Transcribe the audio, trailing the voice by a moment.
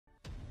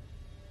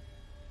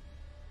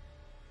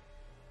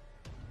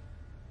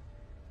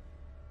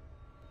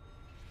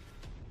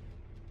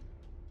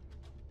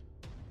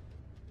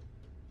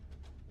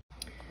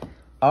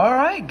All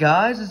right,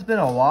 guys, it's been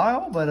a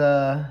while, but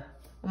I'm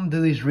gonna do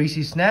these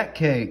Reese snack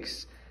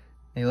cakes.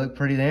 They look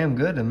pretty damn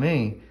good to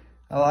me.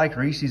 I like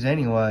Reese's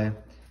anyway.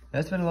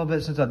 It's been a little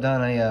bit since I've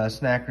done a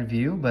snack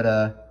review,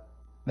 but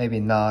maybe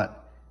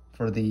not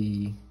for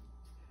the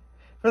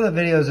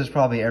videos. It's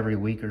probably every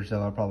week or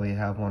so I'll probably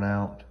have one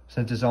out,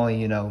 since it's only,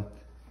 you know,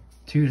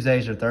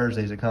 Tuesdays or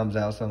Thursdays it comes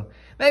out. So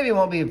maybe it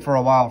won't be for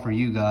a while for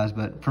you guys,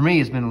 but for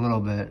me it's been a little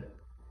bit.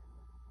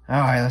 All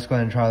right, let's go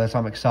ahead and try this.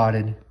 I'm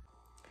excited.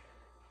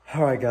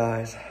 All right,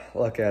 guys,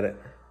 look at it.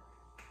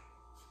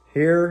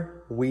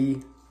 Here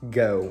we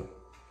go.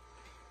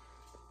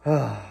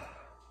 Mm.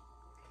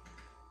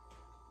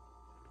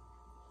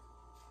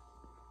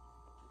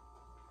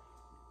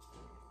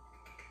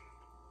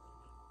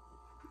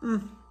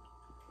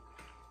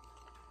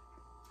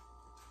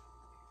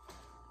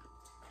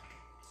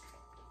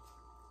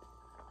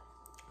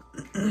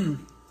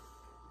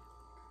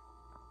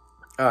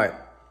 All right,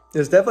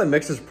 this definitely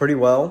mixes pretty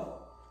well.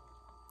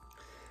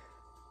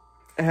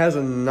 It has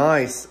a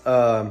nice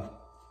little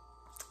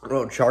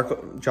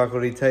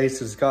chocolatey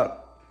taste. It's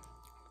got,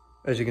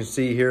 as you can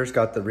see here, it's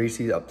got the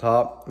Reese's up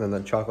top and then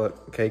the chocolate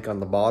cake on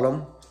the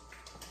bottom.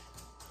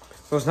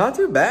 So it's not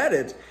too bad.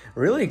 It's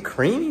really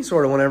creamy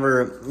sort of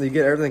whenever you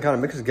get everything kind of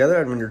mixed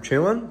together when you're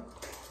chewing.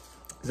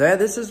 So yeah,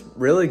 this is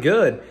really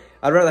good.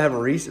 I'd rather have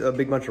a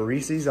big bunch of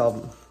Reese's.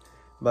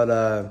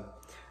 But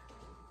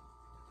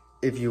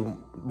if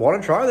you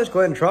want to try this,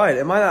 go ahead and try it.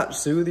 It might not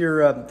soothe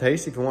your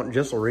taste if you want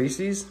just a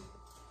Reese's.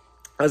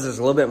 This is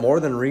a little bit more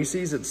than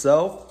Reese's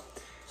itself,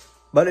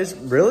 but it's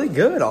really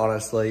good,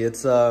 honestly.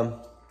 It's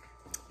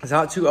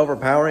not too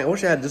overpowering. I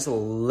wish I had just a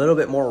little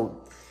bit more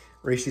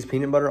Reese's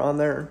peanut butter on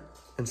there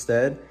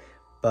instead,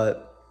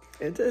 but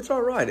it's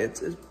all right.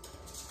 It's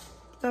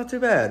not too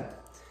bad.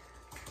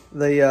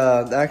 The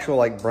actual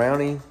like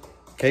brownie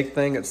cake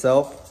thing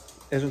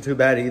itself isn't too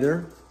bad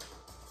either.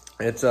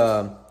 It's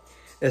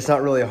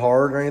not really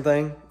hard or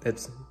anything.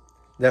 It's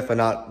definitely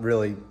not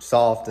really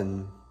soft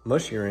and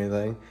mushy or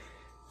anything.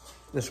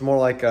 It's more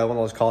like one of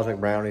those cosmic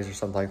brownies or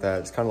something like that.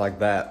 It's kind of like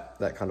that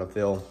kind of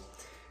feel.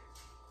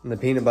 And the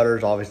peanut butter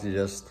is obviously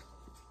just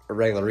a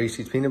regular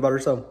Reese's peanut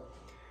butter.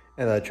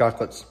 And the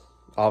chocolate's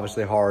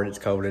obviously hard. It's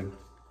coated.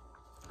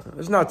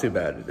 It's not too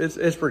bad.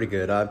 It's pretty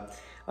good.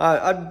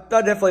 I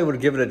definitely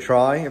would give it a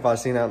try if I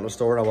seen it out in the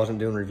store and I wasn't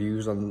doing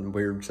reviews on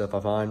weird stuff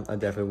I find. I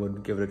definitely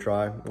would give it a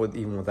try,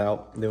 even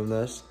without doing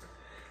this.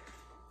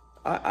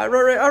 I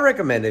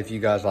recommend it if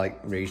you guys like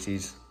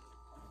Reese's.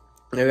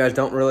 If you guys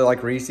don't really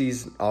like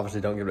Reese's,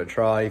 obviously don't give it a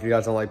try. If you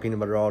guys don't like peanut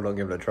butter at all, don't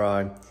give it a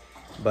try.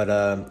 But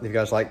if you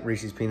guys like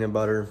Reese's peanut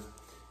butter,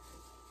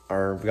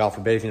 or God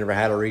forbid if you never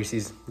had a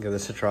Reese's, give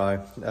this a try.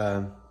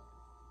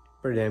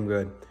 Pretty damn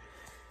good.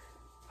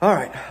 All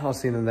right, I'll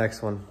see you in the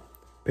next one.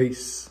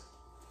 Peace.